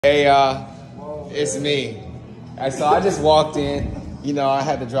Hey, it's me. So I just walked in. You know, I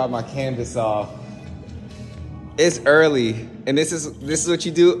had to drop my canvas off. It's early, and this is what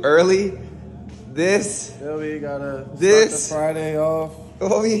you do early. This. Yeah, we gotta start the Friday off.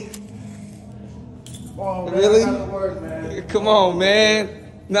 Oh, me. Oh, man, Really? I gotta work, man. Come on,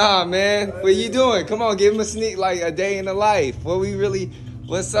 man. Nah, man. What you doing? Come on, give him a sneak, like a day in the life.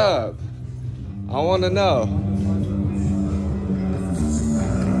 What's up? I want to know.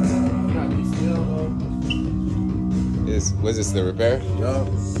 Was this the repair? Yup.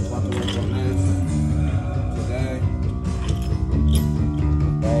 About to work on this today.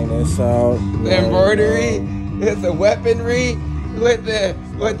 Bang this out. The embroidery, the weaponry, with the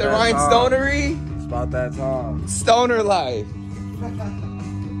rhinestonery. It's about that time. Stoner life.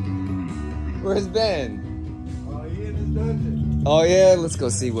 Where's Ben? Oh, he in his dungeon. Oh yeah, let's go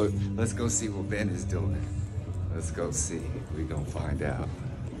see what Ben is doing. Let's go see. We gonna find out.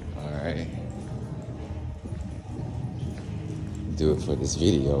 All right. Do it for this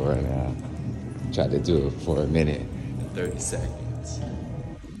video right now. Try to do it for a minute and 30 seconds.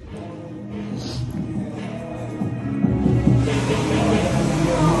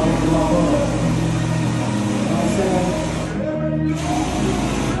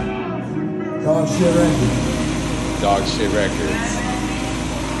 Dog Shit Records. Dog Shit Records.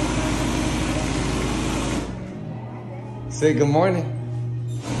 Say good morning.